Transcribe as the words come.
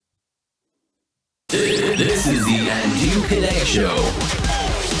This is the Andu Kedei Show.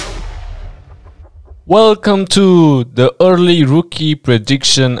 Welcome to the early rookie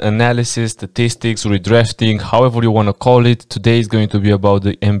prediction analysis, statistics, redrafting, however you want to call it. Today is going to be about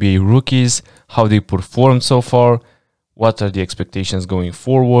the NBA rookies, how they performed so far, what are the expectations going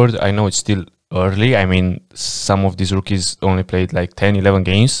forward. I know it's still early. I mean, some of these rookies only played like 10, 11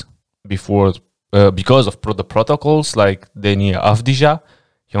 games before because of the protocols, like Deni Avdija.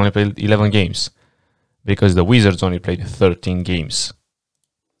 He only played 11 games because the Wizards only played 13 games.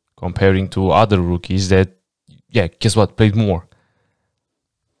 Comparing to other rookies that, guess what, played more.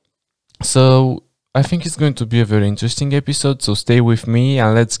 So I think it's going to be a very interesting episode, so stay with me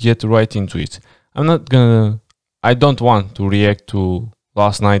and let's get right into it. I don't want to react to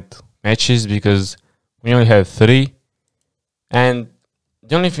last night matches because we only have 3. And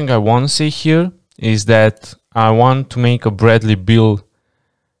the only thing I want to say here is that I want to make a Bradley Beal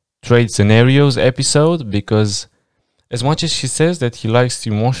trade scenarios episode because as much as he says that he likes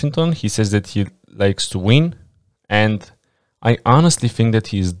Team Washington, he says that he likes to win. And I honestly think that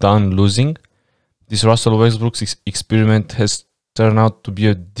he is done losing. This Russell Westbrook's experiment has turned out to be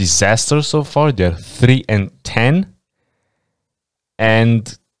a disaster so far. They're 3-10.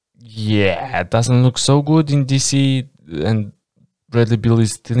 And it doesn't look so good in DC. And Bradley Beal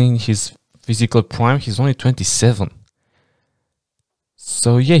is still in his physical prime. He's only 27.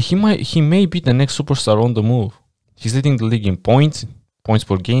 So he may be the next superstar on the move. He's leading the league in points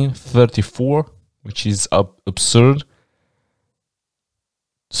per game, 34, which is absurd.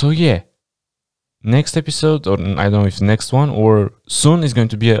 So next episode, or I don't know if next one, or soon is going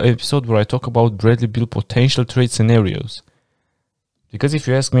to be an episode where I talk about Bradley Beal potential trade scenarios. Because if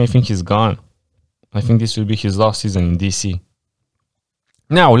you ask me, I think he's gone. I think this will be his last season in DC.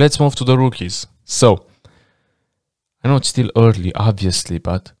 Now, let's move to the rookies. So, I know it's still early, obviously,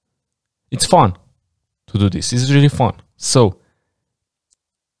 but it's fun to do this. It's really fun. So,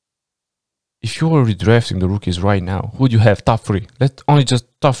 if you are redrafting the rookies right now, who do you have top 3? Only just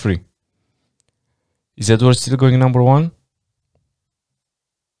top 3. Is Edwards still going number 1?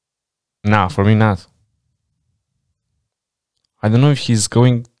 Nah, for me not. I don't know if he's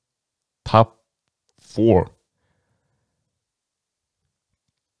going top 4.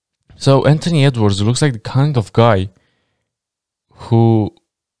 So Anthony Edwards looks like the kind of guy who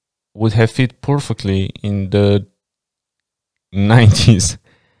would have fit perfectly in the 90s.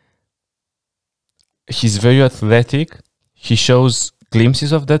 He's very athletic. He shows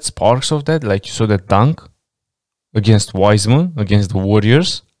glimpses of that, sparks of that, like you saw that dunk against Wiseman, against the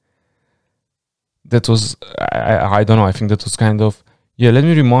Warriors. That was, I don't know, I think that was kind of, let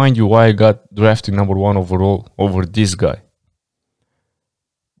me remind you why I got drafted number 1 overall over this guy.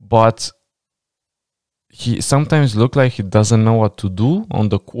 But he sometimes looks like he doesn't know what to do on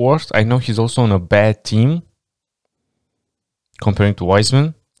the court. I know he's also on a bad team comparing to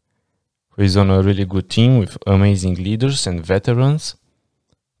Wiseman, who is on a really good team with amazing leaders and veterans.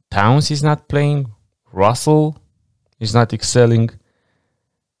 Towns is not playing. Russell is not excelling.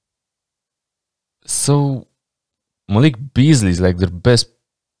 So Malik Beasley is like their best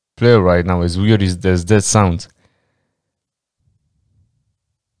player right now, as weird as that sounds.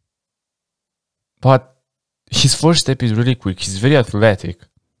 But his first step is really quick. He's very athletic.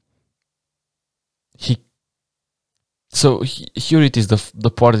 Here it is,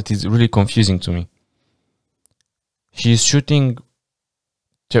 the part that is really confusing to me. He is shooting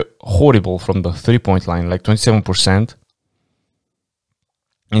horrible from the 3-point line, like 27%.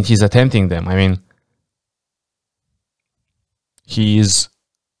 And he's attempting them. I mean, he is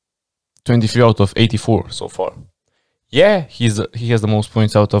 23 out of 84 so far. He has the most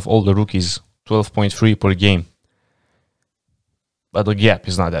points out of all the rookies. 12.3 per game. But the gap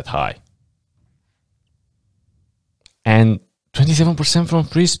is not that high. And 27% from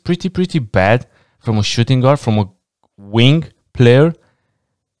free is pretty bad from a shooting guard, from a wing player.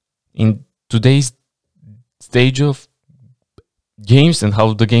 In today's stage of games and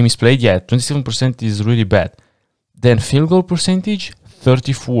how the game is played, 27% is really bad. Then field goal percentage,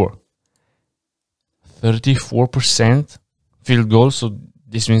 34. 34% field goal, so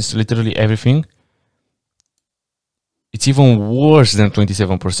this means literally everything. It's even worse than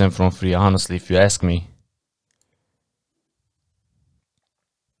 27% from free, honestly, if you ask me.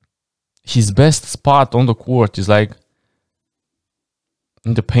 His best spot on the court is like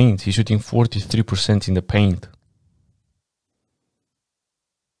in the paint. He's shooting 43% in the paint,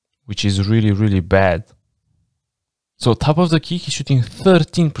 which is really, really bad. So top of the key, he's shooting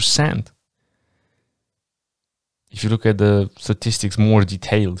 13%. If you look at the statistics more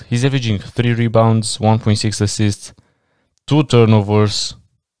detailed, he's averaging 3 rebounds, 1.6 assists, 2 turnovers.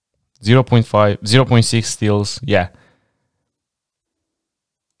 0.5, 0.6 steals. Yeah.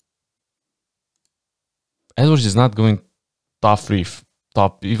 Edwards is not going top 3,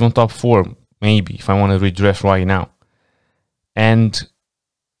 even top 4, maybe, if I want to redraft right now. And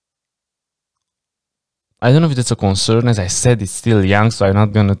I don't know if that's a concern. As I said, it's still young, so I'm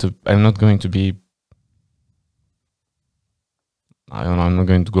not going to be, I don't know, I'm not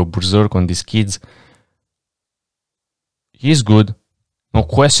going to go berserk on these kids. He's good. No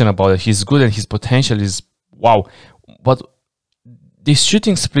question about it. He's good and his potential is wow. But these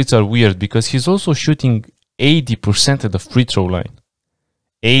shooting splits are weird because he's also shooting 80% at the free throw line.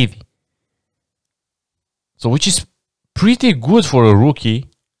 80. So which is pretty good for a rookie.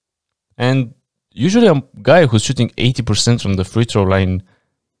 And usually a guy who's shooting 80% from the free throw line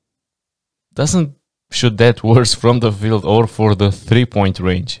doesn't shoot that worse from the field or for the 3-point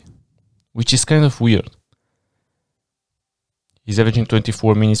range, which is kind of weird. He's averaging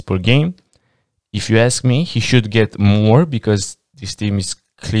 24 minutes per game. If you ask me, he should get more because this team is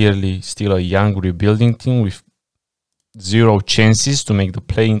clearly still a young rebuilding team with 0 chances to make the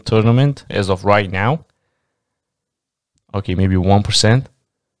play-in tournament as of right now. Okay, maybe 1%.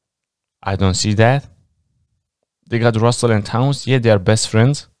 I don't see that. They got Russell and Towns. Yeah, they are best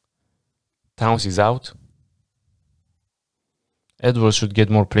friends. Towns is out. Edwards should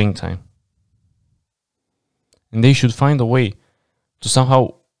get more playing time. And they should find a way to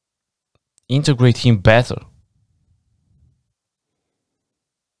somehow integrate him better.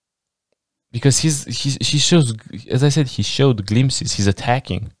 Because he shows, as I said, he showed glimpses. He's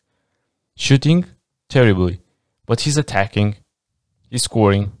attacking. Shooting, terribly. But he's attacking. He's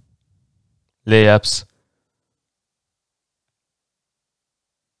scoring. Layups.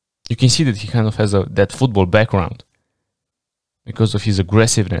 You can see that he kind of has that football background because of his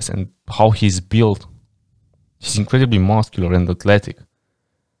aggressiveness and how he's built. He's incredibly muscular and athletic.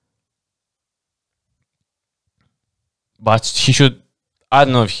 But he should, I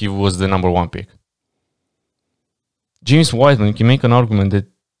don't know if he was the number 1 pick. James Wiseman, can make an argument that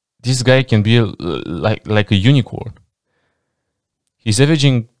this guy can be like a unicorn. He's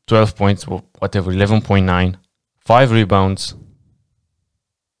averaging 12 points, or whatever, 11.9, 5 rebounds.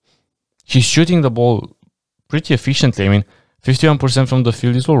 He's shooting the ball pretty efficiently. I mean, 51% from the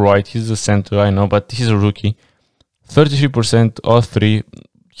field is alright. He's a center, I know, but he's a rookie. 33% or 3.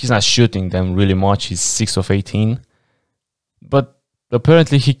 He's not shooting them really much. He's 6 of 18. But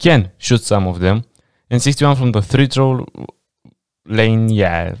apparently he can shoot some of them. And 61 from the free throw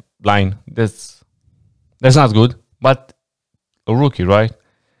line. That's not good. But a rookie, right?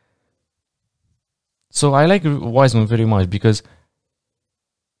 So I like Wiseman very much because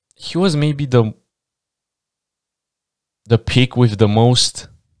he was maybe the pick with the most.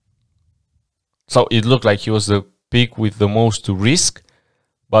 So it looked like he was the pick with the most risk,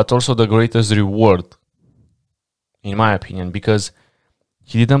 but also the greatest reward, in my opinion, because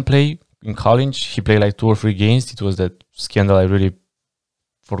he didn't play in college. He played like 2 or 3 games. It was that scandal I really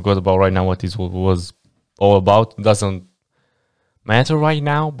forgot about right now what it was all about. It doesn't matter right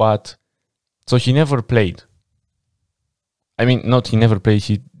now, but so he never played. I mean, not he never played.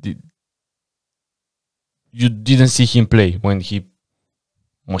 You didn't see him play when he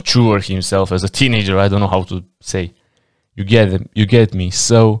matured himself as a teenager. I don't know how to say. You get me.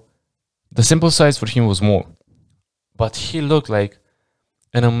 So the sample size for him was more. But he looked like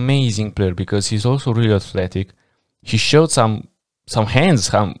an amazing player because he's also really athletic. He showed some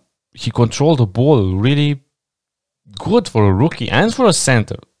hands. He controlled the ball really good for a rookie and for a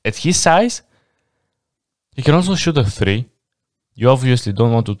center. At his size, he can also shoot a 3. You obviously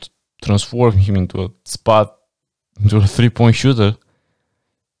don't want to transform him into a 3-point shooter.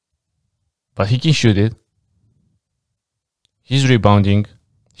 But he can shoot it. He's rebounding.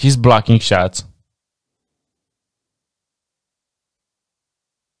 He's blocking shots.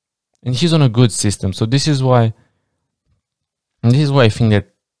 And he's on a good system. So this is why I think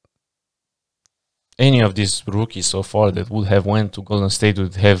that any of these rookies so far that would have went to Golden State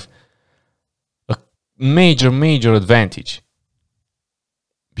would have a major advantage.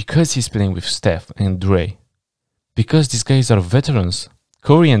 Because he's playing with Steph and Dre. Because these guys are veterans.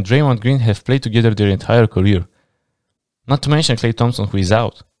 Curry and Draymond Green have played together their entire career. Not to mention Klay Thompson, who is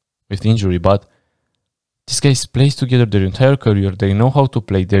out with injury, but these guys play together their entire career. They know how to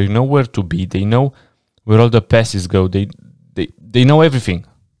play. They know where to be. They know where all the passes go. They know everything.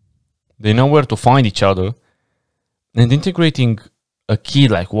 They know where to find each other. And integrating a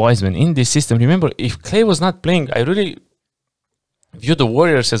kid like Wiseman in this system. Remember, if Klay was not playing, I really view the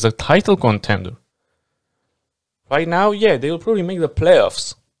Warriors as a title contender. Right now, yeah, they will probably make the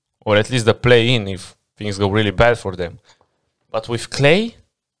playoffs. Or at least the play-in if things go really bad for them. But with Klay,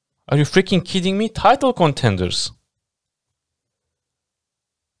 Are you freaking kidding me? Title contenders.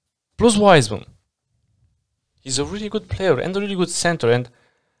 Plus Wiseman. He's a really good player and a really good center, and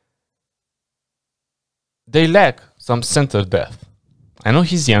they lack some center depth. I know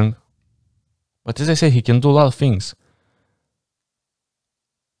he's young, but as I said, he can do a lot of things.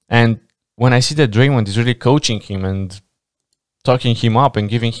 And when I see that Draymond is really coaching him and talking him up and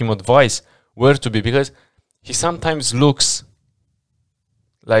giving him advice where to be, because he sometimes looks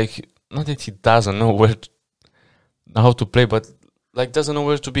like, not that he doesn't know how to play, but like doesn't know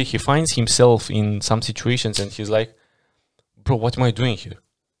where to be. He finds himself in some situations and he's like, bro, what am I doing here?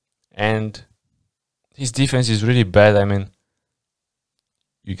 And his defense is really bad. I mean,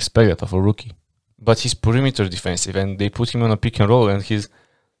 you expect that of a rookie. But he's perimeter defensive, and they put him on a pick and roll, and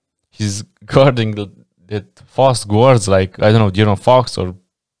he's guarding that fast guards like, I don't know, De'Aaron Fox or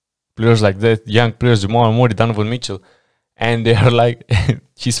players like that, young players, Jamal Murray, Donovan Mitchell. And they are like,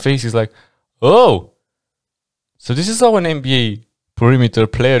 his face is like, oh, so this is how an NBA perimeter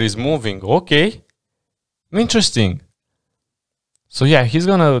player is moving. Okay, interesting. So yeah, he's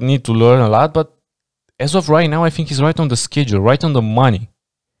gonna need to learn a lot, but as of right now, I think he's right on the schedule, right on the money.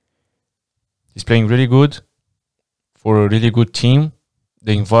 He's playing really good for a really good team.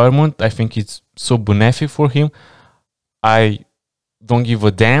 The environment, I think it's so benefic for him. I don't give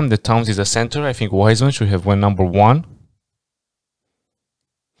a damn that Towns is a center. I think Wiseman should have went number 1.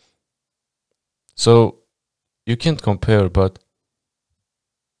 So you can't compare, but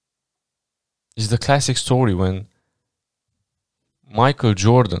it's the classic story when Michael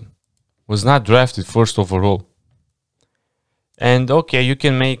Jordan was not drafted first overall. And okay, you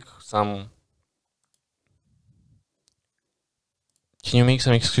can make some... Can you make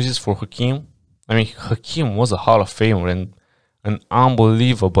some excuses for Hakeem? I mean, Hakeem was a Hall of Famer and an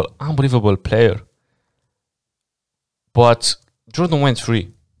unbelievable player. But Jordan went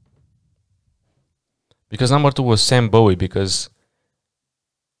 3. Because number 2 was Sam Bowie, because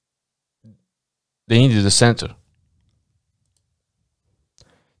they needed a center.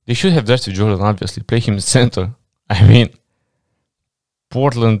 They should have drafted Jordan, obviously. Play him center. I mean,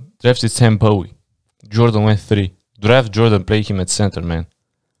 Portland drafted Sam Bowie. Jordan went 3. Draft Jordan, play him at center, man.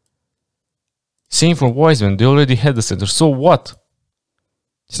 Same for Wiseman. They already had the center. So what?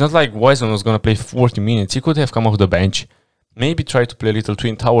 It's not like Wiseman was going to play 40 minutes. He could have come off the bench. Maybe try to play a little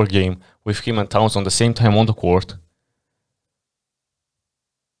twin tower game with him and Towns on the same time on the court.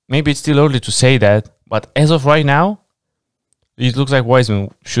 Maybe it's still early to say that. But as of right now, it looks like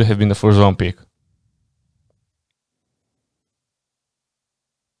Wiseman should have been the first round pick.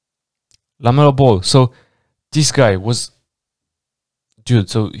 LaMelo Ball. So this guy was... Dude,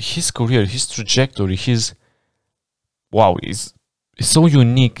 so his career, his trajectory, wow, is so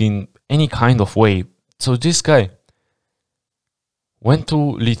unique in any kind of way. So this guy went to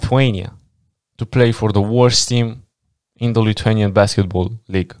Lithuania to play for the worst team in the Lithuanian basketball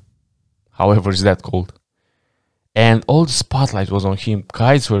league. However is that called. And all the spotlight was on him.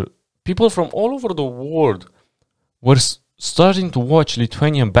 People from all over the world were starting to watch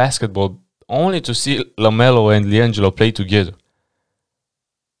Lithuanian basketball only to see LaMelo and LiAngelo play together.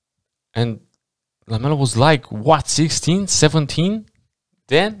 And LaMelo was like, 16, 17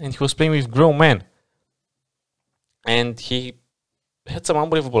 then? And he was playing with grown men. And he had some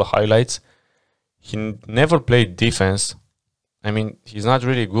unbelievable highlights. He never played defense. I mean, he's not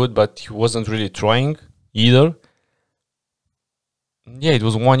really good, but he wasn't really trying either. Yeah, it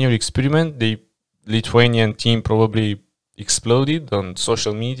was a 1-year experiment. The Lithuanian team probably exploded on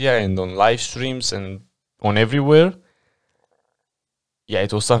social media and on live streams and on everywhere. Yeah,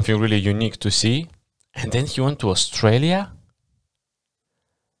 it was something really unique to see. And then he went to Australia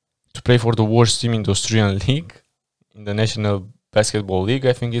to play for the worst team in the Australian league, in the National Basketball League,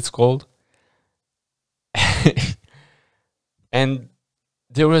 I think it's called. And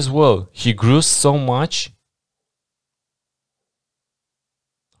there as well, he grew so much,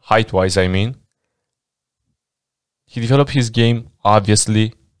 height-wise, I mean. He developed his game,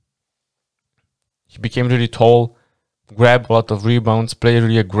 obviously. He became really tall, grabbed a lot of rebounds, played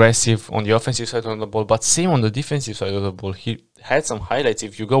really aggressive on the offensive side of the ball, but same on the defensive side of the ball. He had some highlights.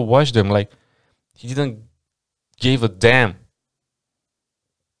 If you go watch them, like, he didn't give a damn.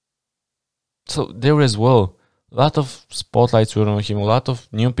 So there as well, a lot of spotlights were on him. A lot of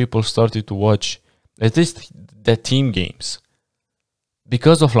new people started to watch at least the team games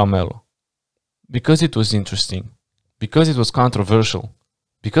because of LaMelo, because it was interesting, because it was controversial,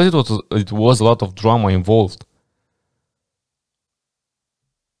 because it was a lot of drama involved.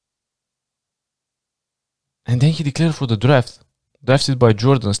 And then he declared for the draft, drafted by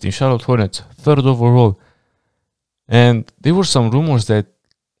Jordan's team, Charlotte Hornets, 3rd overall. And there were some rumors that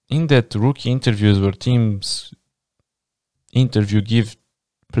in that rookie interviews where teams give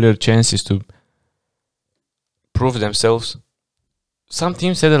player chances to prove themselves, some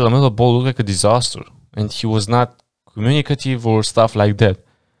teams said that LaMelo Ball looked like a disaster and he was not communicative or stuff like that.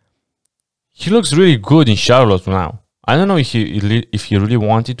 He looks really good in Charlotte now. I don't know if he really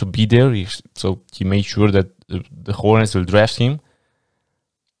wanted to be there, so he made sure that the Hornets will draft him.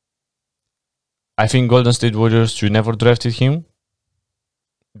 I think Golden State Warriors should never drafted him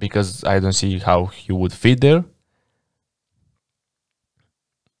because I don't see how he would fit there.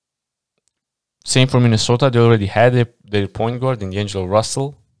 Same for Minnesota. They already had their point guard in D'Angelo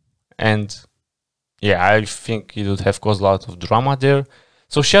Russell. And yeah, I think it would have caused a lot of drama there.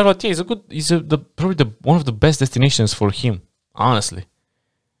 So Charlotte is probably one of the best destinations for him, honestly.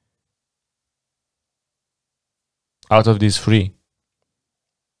 Out of these three.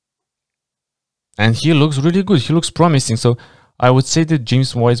 And he looks really good. He looks promising. So I would say that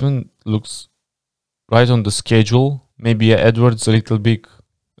James Wiseman looks right on the schedule. Maybe Edwards a little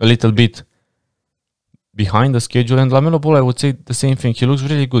bit behind the schedule. And LaMelo Ball, I would say the same thing. He looks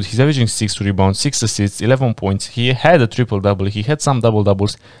really good. He's averaging 6 rebounds, 6 assists, 11 points. He had a triple-double. He had some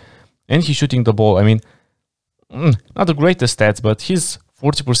double-doubles. And he's shooting the ball. I mean, not the greatest stats, but he's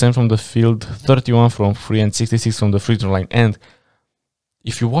 40% from the field, 31 from 3, and 66 from the free throw line. And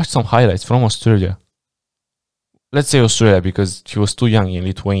if you watch some highlights from Australia, let's say Australia because he was too young in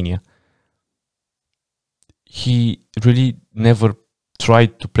Lithuania, he really never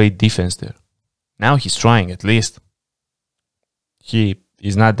tried to play defense there. Now he's trying at least. He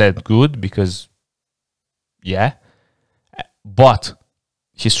is not that good because, yeah, but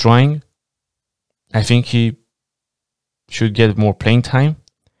he's trying. I think he should get more playing time.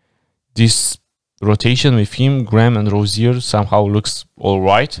 This rotation with him, Graham and Rozier somehow looks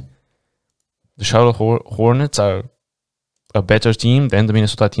alright. The Charlotte Hornets are a better team than the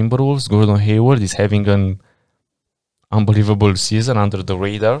Minnesota Timberwolves. Gordon Hayward is having an unbelievable season under the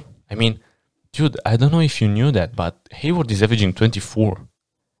radar. I mean, dude, I don't know if you knew that, but Hayward is averaging 24.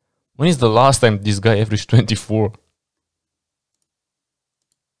 When is the last time this guy averaged 24?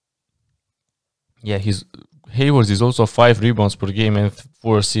 Yeah, Hayward is also 5 rebounds per game and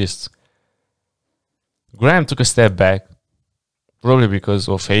 4 assists. Graham took a step back, probably because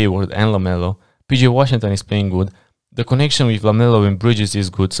of Hayward and LaMelo. PJ Washington is playing good. The connection with LaMelo and Bridges is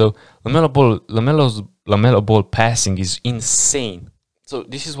good. So LaMelo Ball passing is insane. So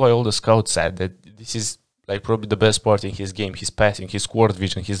this is why all the scouts said that this is like probably the best part in his game. His passing, his court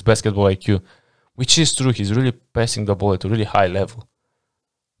vision, his basketball IQ, which is true. He's really passing the ball at a really high level,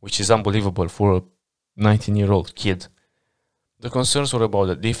 which is unbelievable for a 19-year-old kid. The concerns were about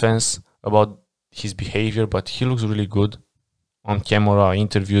the defense, about his behavior, but he looks really good on camera,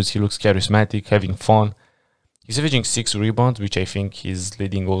 interviews. He looks charismatic, having fun. He's averaging 6 rebounds, which I think he's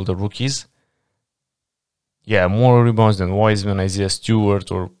leading all the rookies. Yeah, more rebounds than Wiseman, Isaiah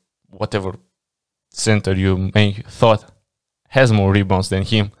Stewart, or whatever center you may thought has more rebounds than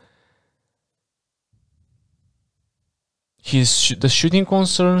him. The shooting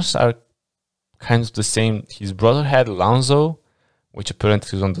concerns are kind of the same. His brother had Lonzo, which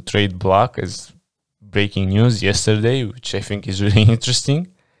apparently is on the trade block as breaking news yesterday, which I think is really interesting.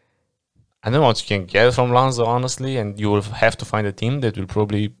 I don't know what you can get from Lonzo, honestly, and you will have to find a team that will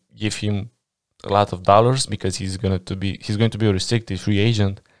probably give him a lot of dollars because he's going to be a restricted free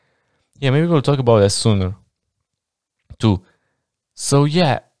agent. Yeah, maybe we'll talk about that sooner too. So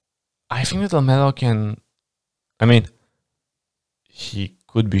yeah, I think that LaMelo can. I mean, he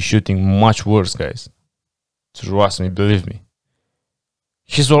could be shooting much worse, guys. Trust me, believe me.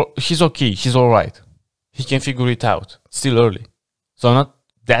 He's okay. He's all right. He can figure it out. It's still early, so I'm not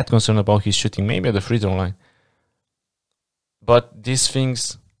that concerned about his shooting. Maybe at the free throw line, but these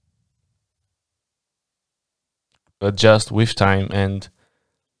things adjust with time, and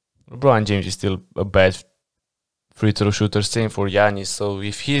LeBron James is still a bad free throw shooter. Same for Giannis. So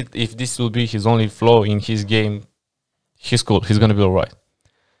if this will be his only flaw in his game, he's cool. He's gonna be alright.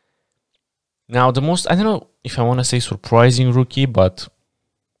 Now I don't know if I want to say surprising rookie, but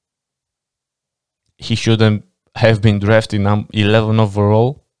he shouldn't have been drafted 11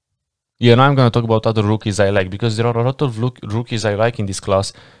 overall. Yeah, now I'm gonna talk about other rookies I like because there are a lot of rookies I like in this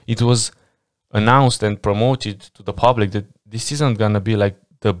class. It was announced and promoted to the public that this isn't gonna be like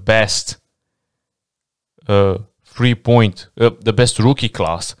the best the best rookie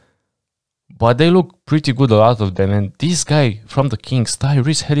class, but they look pretty good, a lot of them. And this guy from the Kings,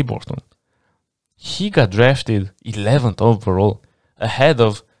 Tyrese Haliburton, he got drafted 11th overall, ahead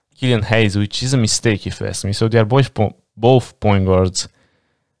of Killian Hayes, which is a mistake if you ask me. So they are both point guards.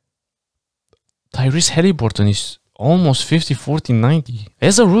 Tyrese Haliburton is almost 50, 40, 90.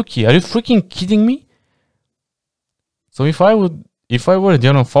 As a rookie, are you freaking kidding me? So if I were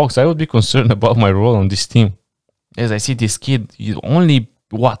De'Aaron Fox, I would be concerned about my role on this team. As I see this kid, he's only,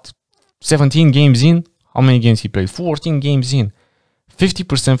 17 games in? How many games he played? 14 games in.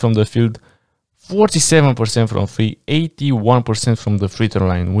 50% from the field, 47% from free, 81% from the free throw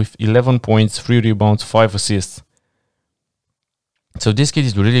line with 11 points, 3 rebounds, 5 assists. So this kid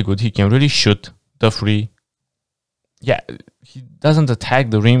is really good. He can really shoot the free. Yeah, he doesn't attack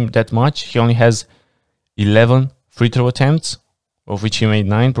the rim that much. He only has 11 free throw attempts, of which he made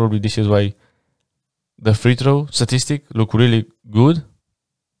 9. Probably this is why the free throw statistic look really good.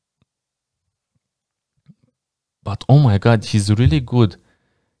 But oh my god, he's really good.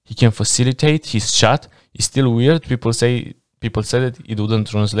 He can facilitate his shot. It's still weird. People said that it wouldn't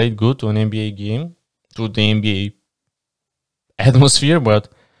translate good to an NBA game, to the NBA atmosphere, but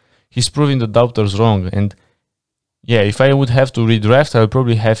he's proving the doubters wrong. And yeah, if I would have to redraft, I would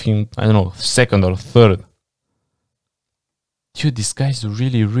probably have him, I don't know, second or third. Dude, this guy's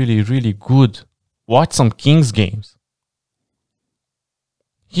really, really, really good. Watch some Kings games.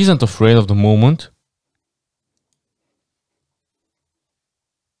 He isn't afraid of the moment.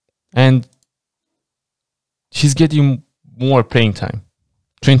 And he's getting more playing time.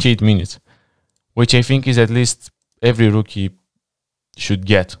 28 minutes. Which I think is at least every rookie should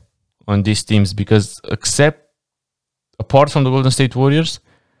get on these teams. Because apart from the Golden State Warriors,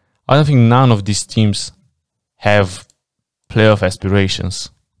 I don't think none of these teams have playoff aspirations.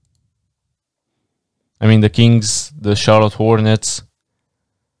 I mean, the Kings, the Charlotte Hornets,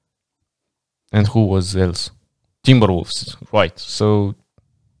 and who was else? Timberwolves, right. So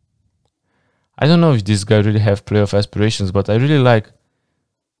I don't know if this guy really have playoff aspirations, but I really like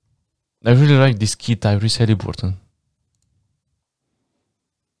this kid, Tyrese Haliburton.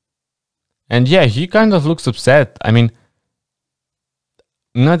 And yeah, he kind of looks upset. I mean,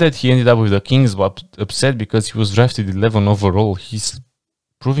 not that he ended up with the Kings, but upset because he was drafted 11 overall. He's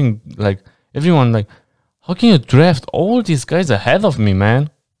proving like everyone like, how can you draft all these guys ahead of me,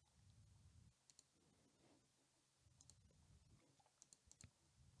 man?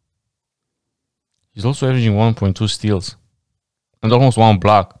 He's also averaging 1.2 steals and almost 1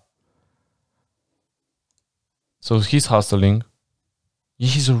 block. So he's hustling.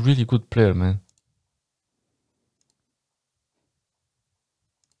 He's a really good player, man.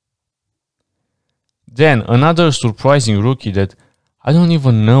 Then another surprising rookie that I don't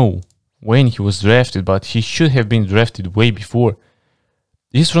even know when he was drafted, but he should have been drafted way before.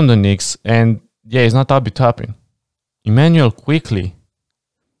 He's from the Knicks, and yeah, he's not Abi Toppin. Emmanuel Quickly.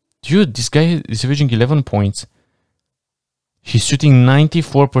 Dude, this guy is averaging 11 points. He's shooting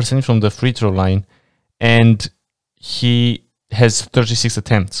 94% from the free throw line, and he has 36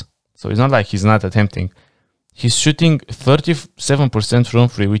 attempts. So it's not like he's not attempting. He's shooting 37% from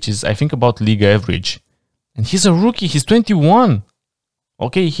free, which is, I think, about league average. And he's a rookie. He's 21.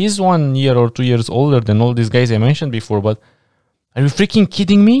 Okay, he's 1 year or 2 years older than all these guys I mentioned before, but are you freaking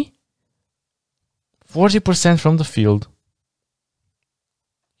kidding me? 40% from the field.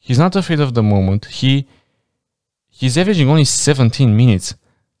 He's not afraid of the moment. He's averaging only 17 minutes.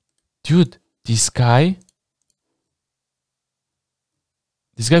 Dude, this guy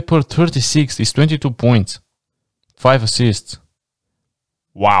per 36 is 22 points. 5 assists.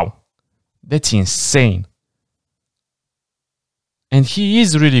 Wow. That's insane. And he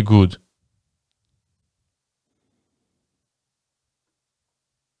is really good.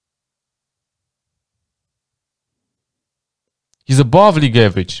 He's above league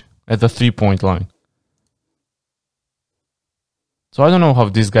average at the 3-point line. So I don't know how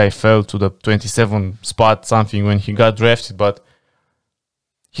this guy fell to the 27 spot something when he got drafted, but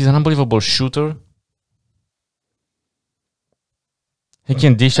he's an unbelievable shooter. He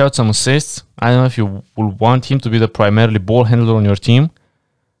can dish out some assists. I don't know if you will want him to be the primarily ball handler on your team.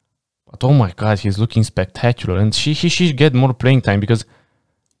 But oh my god, he's looking spectacular. And he should get more playing time because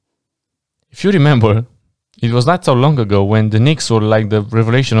if you remember, it was not so long ago when the Knicks were like the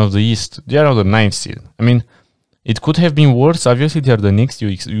revelation of the East. They are on the 9th seed. I mean, it could have been worse. Obviously, they are the Knicks.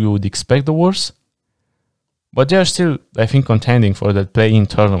 You would expect the worst. But they are still, I think, contending for that play-in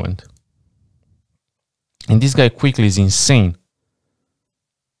tournament. And this guy Quickly is insane.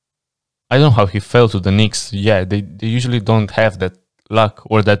 I don't know how he fell to the Knicks. Yeah, they usually don't have that luck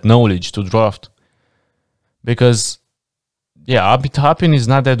or that knowledge to draft. Because, yeah, Abi Toppin is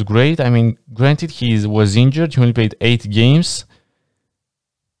not that great. I mean, granted, he was injured. He only played 8 games.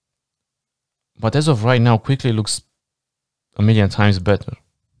 But as of right now, Quickly looks a million times better.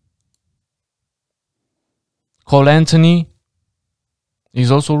 Cole Anthony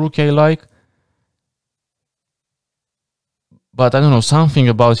is also a rookie I like. But I don't know, something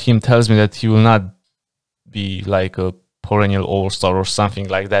about him tells me that he will not be like a perennial all-star or something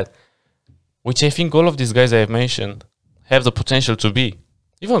like that, which I think all of these guys I have mentioned have the potential to be,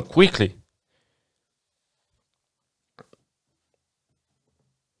 even quickly.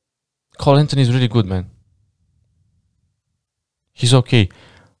 Cole Anthony is really good, man. He's okay,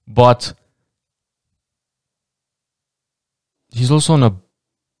 but he's also on a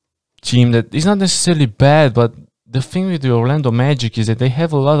team that is not necessarily bad, but the thing with the Orlando Magic is that they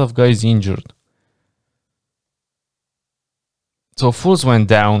have a lot of guys injured. So Fultz went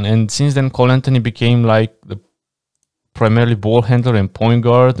down, and since then Cole Anthony became like the primarily ball handler and point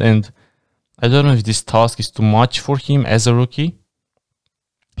guard, and I don't know if this task is too much for him as a rookie.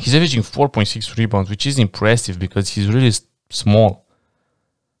 He's averaging 4.6 rebounds, which is impressive because he's really small.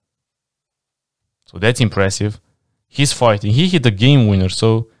 So that's impressive. He's fighting. He hit the game winner,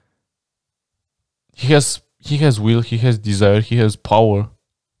 so he has will, he has desire, he has power.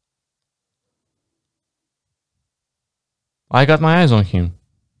 I got my eyes on him.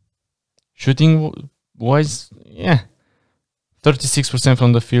 Shooting wise, yeah. 36%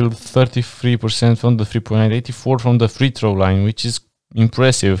 from the field, 33% from the 3-point line, 84 from the free throw line, which is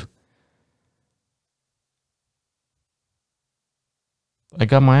impressive. I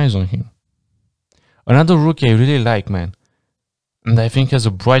got my eyes on him. Another rookie I really like, man, and I think has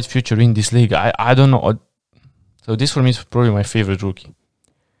a bright future in this league. I don't know. So this for me is probably my favorite rookie.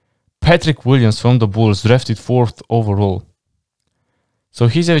 Patrick Williams from the Bulls, drafted 4th overall. So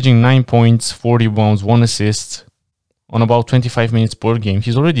he's averaging 9 points, 4 rebounds, 1 assist on about 25 minutes per game.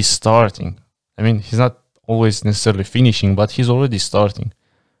 He's already starting. I mean, he's not always necessarily finishing, but he's already starting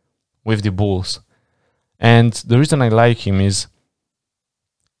with the Bulls. And the reason I like him is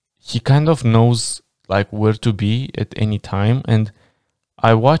he kind of knows like where to be at any time. And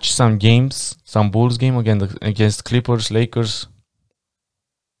I watched some games, some Bulls game against Clippers, Lakers,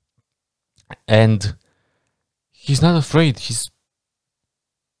 and he's not afraid. He's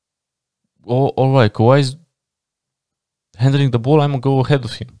all right. Kawhi is handling the ball. I'm gonna go ahead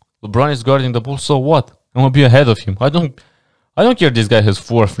of him. LeBron is guarding the ball. So what? I'm gonna be ahead of him. I don't care. This guy has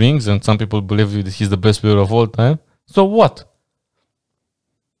 4 rings, and some people believe that he's the best player of all time. So what?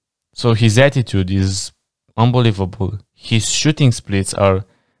 So his attitude is unbelievable. His shooting splits are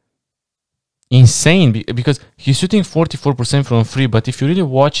insane because he's shooting 44% from free. But if you really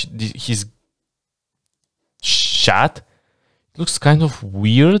watch his shot, it looks kind of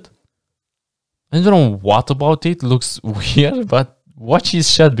weird. I don't know what about it looks weird, but watch his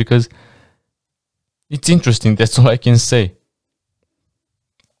shot because it's interesting. That's all I can say.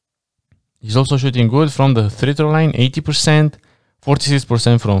 He's also shooting good from the 3-throw line, 80%,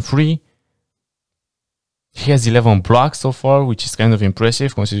 46% from free. He has 11 blocks so far, which is kind of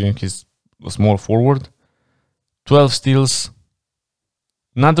impressive considering he's a small forward. 12 steals.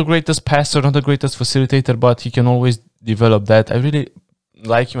 Not the greatest passer, not the greatest facilitator, but he can always develop that. I really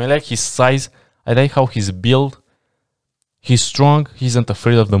like him. I like his size. I like how he's built. He's strong. He isn't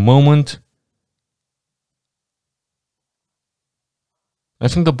afraid of the moment. I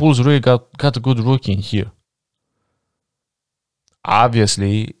think the Bulls really got a good rookie in here.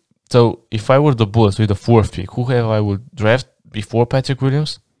 Obviously, so if I were the Bulls with the 4th pick, who I would draft before Patrick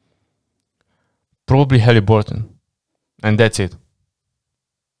Williams? Probably Haliburton. And that's it.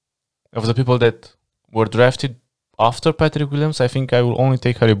 Of the people that were drafted after Patrick Williams, I think I will only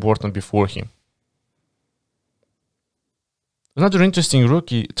take Haliburton before him. Another interesting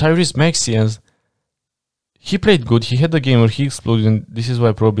rookie, Tyrese Maxey, and he played good. He had a game where he exploded, and this is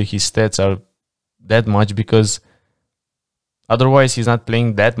why probably his stats are that much, because otherwise he's not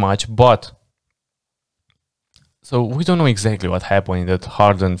playing that much. But so we don't know exactly what happened in that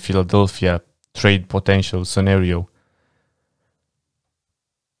Harden-Philadelphia trade potential scenario.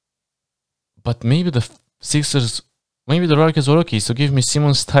 But maybe the Sixers, maybe the Rockets were okay. So give me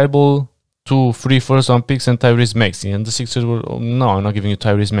Simmons, Tybalt, 2 free first-round picks, and Tyrese Maxey. And the Sixers were, oh, no, I'm not giving you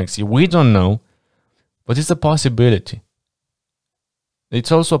Tyrese Maxey. We don't know, but it's a possibility.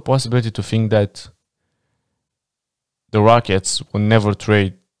 It's also a possibility to think that the Rockets will never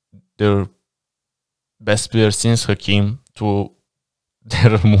trade their best player since Hakeem to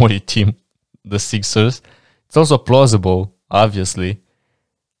their Mori team, the Sixers. It's also plausible, obviously.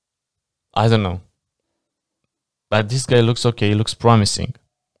 I don't know. But this guy looks okay, he looks promising.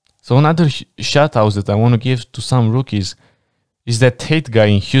 So another shout out that I want to give to some rookies is that Tate guy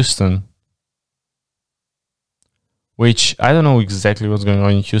in Houston. Which, I don't know exactly what's going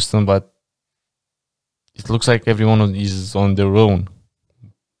on in Houston, but it looks like everyone is on their own.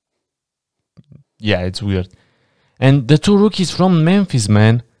 Yeah, it's weird. And the 2 rookies from Memphis,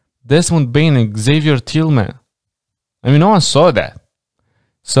 man. Desmond Bane and Xavier Tillman. I mean, no one saw that.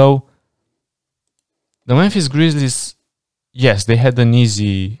 So the Memphis Grizzlies, yes, they had an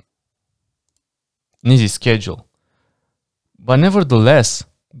easy schedule. But nevertheless,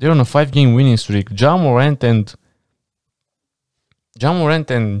 they're on a 5-game winning streak. Ja Morant and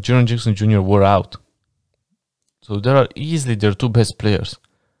Jaren Jackson Jr. were out. So they are easily their two best players.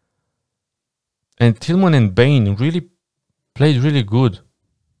 And Tillman and Bain really played really good.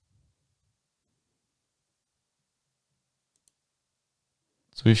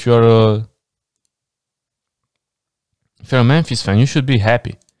 So if you're a Memphis fan, you should be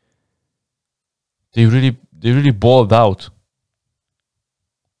happy. They really balled out.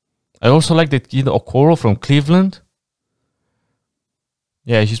 I also like that kid Okoro from Cleveland.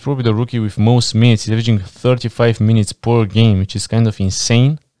 Yeah, he's probably the rookie with most minutes. He's averaging 35 minutes per game, which is kind of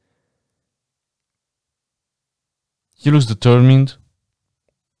insane. He looks determined.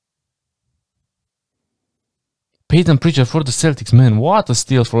 Peyton Pritchard for the Celtics, man, what a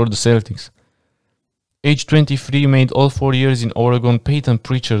steal for the Celtics. Age 23, made all 4 years in Oregon. Peyton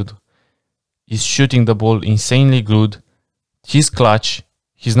Pritchard is shooting the ball insanely good. He's clutch.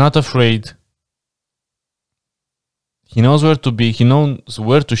 He's not afraid. He knows where to be. He knows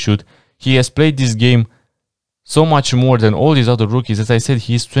where to shoot. He has played this game so much more than all these other rookies. As I said,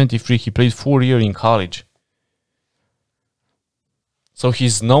 he's 23. He played 4 years in college. So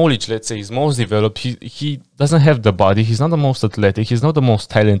his knowledge, let's say, is most developed. He doesn't have the body. He's not the most athletic. He's not the most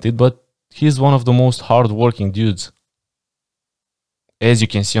talented, but he's one of the most hard-working dudes. As you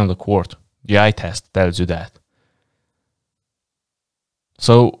can see on the court. The eye test tells you that.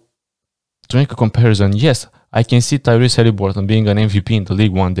 So, to make a comparison, yes, I can see Tyrese Haliburton being an MVP in the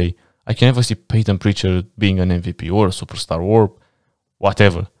league one day. I can never see Peyton Pritchard being an MVP or a superstar or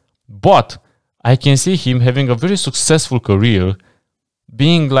whatever. But I can see him having a very successful career,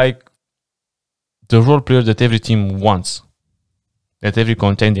 being like the role player that every team wants, that every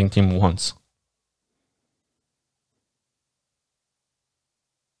contending team wants.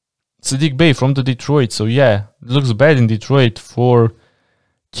 Saddiq Bey from the Detroit. So yeah, it looks bad in Detroit for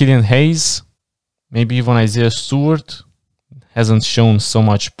Killian Hayes. Maybe even Isaiah Stewart hasn't shown so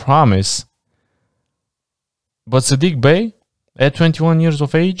much promise. But Saddiq Bey, at 21 years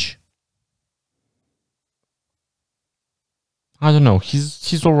of age, I don't know.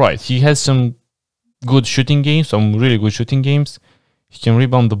 He's alright. He has some good shooting games, some really good shooting games. He can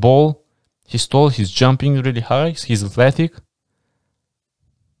rebound the ball. He's tall. He's jumping really high. He's athletic.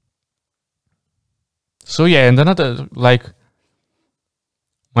 So yeah, and another, like,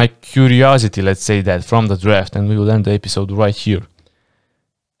 my curiosity, let's say that, from the draft, and we will end the episode right here,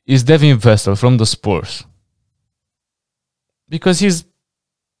 is Devin Vassell from the Spurs. Because he's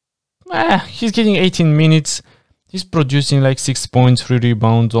getting 18 minutes. He's producing like 6 points, 3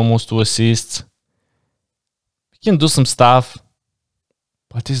 rebounds, almost 2 assists. He can do some stuff.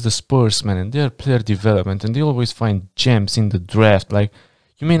 But it's the Spurs, man, and they're player development, and they always find gems in the draft. Like,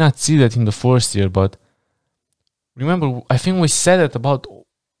 you may not see that in the first year, but remember, I think we said it about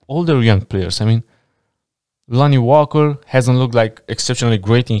older young players. I mean, Lonnie Walker hasn't looked like exceptionally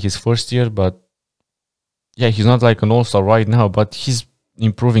great in his first year, but yeah, he's not like an all-star right now, but he's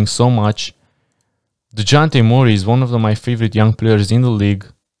improving so much. DeJounte Murray is one of my favorite young players in the league.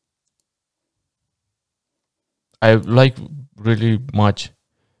 I like really much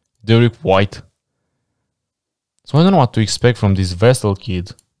Derek White. So I don't know what to expect from this Vassell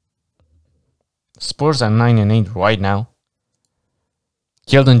kid. Spurs are 9-8 right now.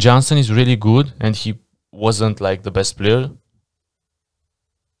 Keldon Johnson is really good, and he wasn't like the best player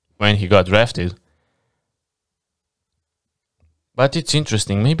when he got drafted. But it's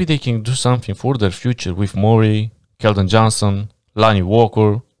interesting. Maybe they can do something for their future with Murray, Keldon Johnson, Lonnie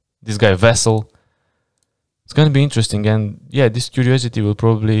Walker, this guy Vassell. It's going to be interesting, and yeah, this curiosity will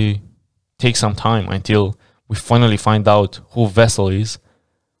probably take some time until we finally find out who Vassell is.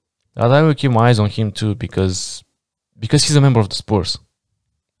 But I will keep my eyes on him too, because he's a member of the Spurs.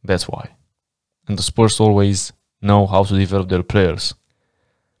 That's why. And the Spurs always know how to develop their players.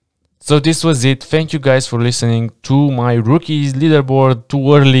 So this was it. Thank you guys for listening to my rookies leaderboard,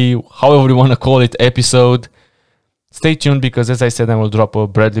 too early, however you want to call it, episode. Stay tuned, because as I said, I will drop a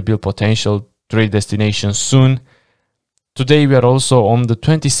Bradley Beal potential trade destination soon. Today we are also on the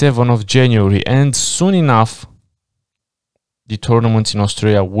 27th of January, and soon enough the tournaments in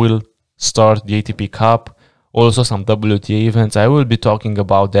Australia will start, the ATP Cup, also some WTA events. I will be talking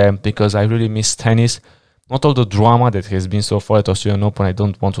about them because I really miss tennis. Not all the drama that has been so far at Australian Open, I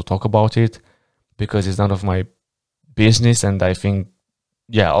don't want to talk about it because it's none of my business, and I think,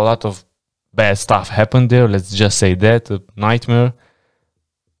 yeah, a lot of bad stuff happened there, let's just say that, a nightmare.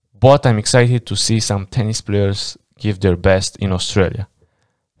 But I'm excited to see some tennis players give their best in Australia.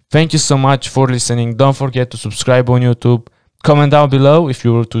 Thank you so much for listening. Don't forget to subscribe on YouTube. Comment down below if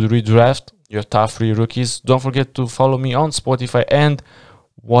you were to redraft your top 3 rookies. Don't forget to follow me on Spotify and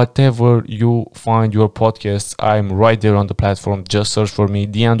whatever you find your podcasts. I'm right there on the platform. Just search for me,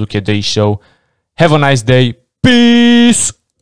 the Andu Kedei Show. Have a nice day. Peace!